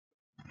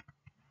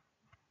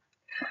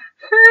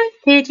Hi,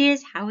 third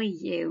years, how are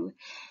you?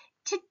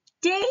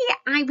 Today,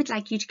 I would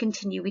like you to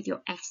continue with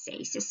your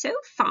essay. So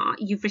far,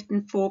 you've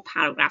written 4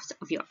 paragraphs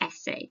of your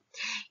essay.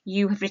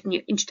 You have written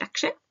your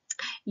introduction.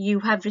 You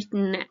have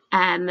written,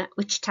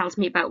 which tells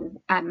me about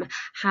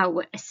how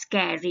a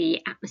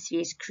scary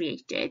atmosphere is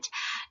created.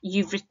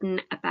 You've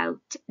written about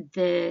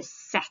the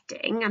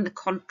setting and the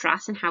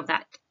contrast and how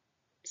that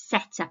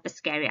sets up a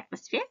scary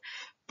atmosphere.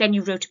 Then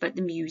you wrote about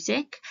the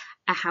music,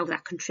 how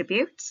that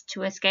contributes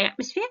to a scary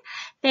atmosphere.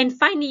 Then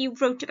finally you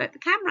wrote about the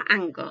camera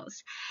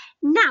angles.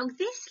 Now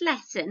this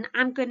lesson,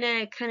 I'm going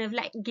to kind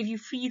of give you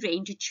free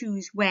rein to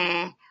choose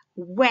where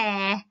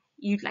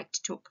you'd like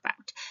to talk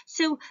about.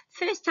 So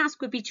first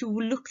task would be to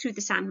look through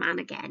the Sandman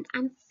again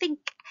and think,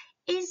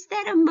 is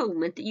there a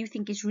moment that you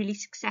think is really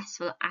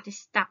successful at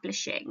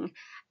establishing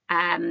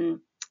a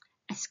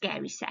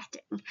scary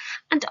setting?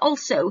 And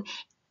also,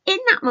 in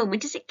that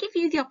moment, does it give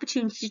you the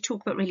opportunity to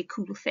talk about really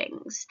cool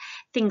things?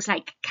 Things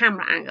like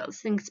camera angles,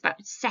 things about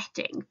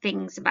setting,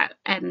 things about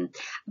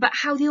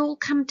how they all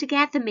come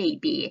together,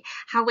 maybe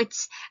how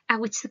it's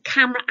the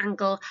camera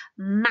angle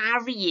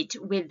married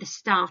with the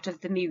start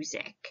of the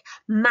music,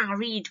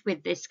 married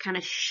with this kind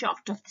of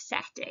shot of the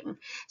setting.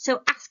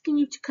 So asking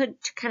you to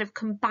kind of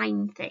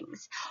combine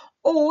things.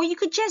 Or you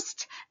could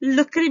just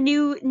look at a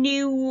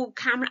new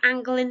camera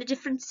angle in a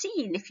different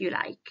scene, if you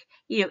like.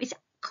 You know, it's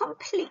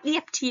completely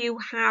up to you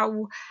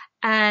how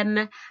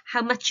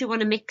much you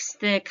want to mix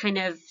the kind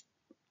of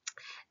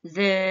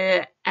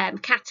the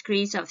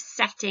categories of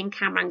setting,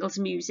 camera angles,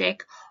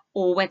 music,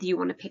 or whether you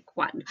want to pick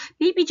one.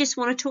 Maybe just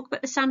want to talk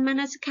about the Sandman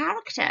as a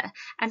character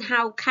and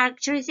how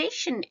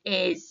characterization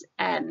is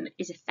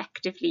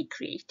effectively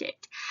created.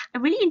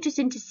 I'm really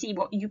interested to see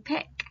what you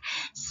pick.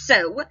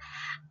 So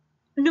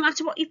no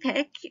matter what you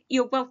pick,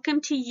 you're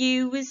welcome to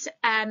use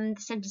the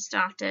sentence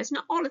starters.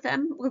 Not all of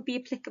them will be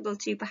applicable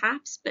to you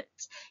perhaps, but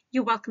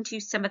you're welcome to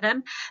use some of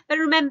them. But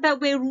remember,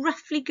 we're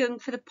roughly going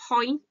for the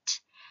point,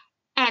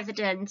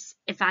 evidence,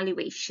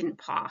 evaluation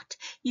part.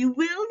 You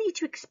will need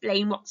to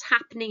explain what's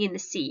happening in the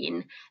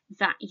scene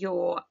that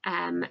you're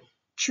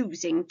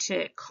choosing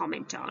to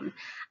comment on.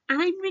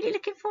 And I'm really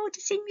looking forward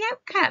to seeing the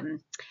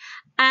outcome.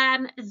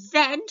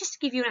 Then, just to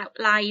give you an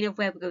outline of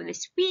where we're going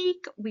this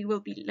week, we will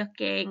be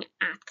looking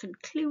at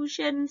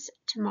conclusions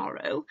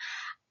tomorrow,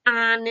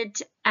 and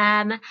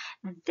then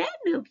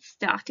we'll be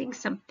starting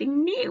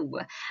something new.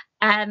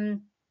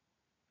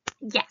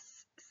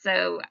 Yes,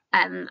 so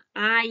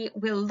I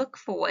will look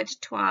forward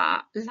to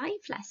our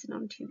live lesson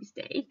on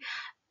Tuesday.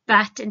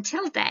 But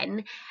until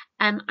then,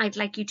 I'd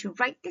like you to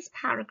write this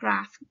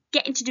paragraph,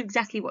 get into do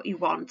exactly what you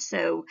want.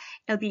 So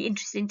it'll be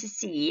interesting to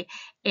see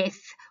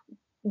if,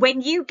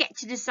 when you get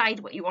to decide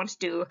what you want to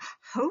do,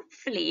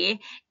 hopefully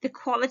the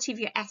quality of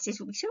your essays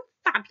will be so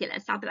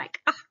fabulous. I'll be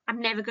like, oh,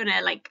 I'm never going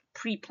to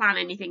pre-plan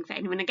anything for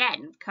anyone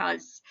again,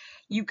 because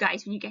you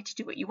guys, when you get to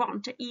do what you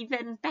want, are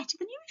even better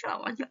than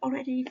usual, and you're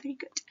already very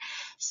good.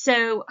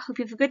 So hope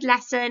you have a good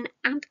lesson,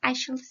 and I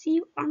shall see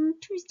you on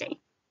Tuesday.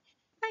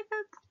 Bye,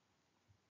 folks.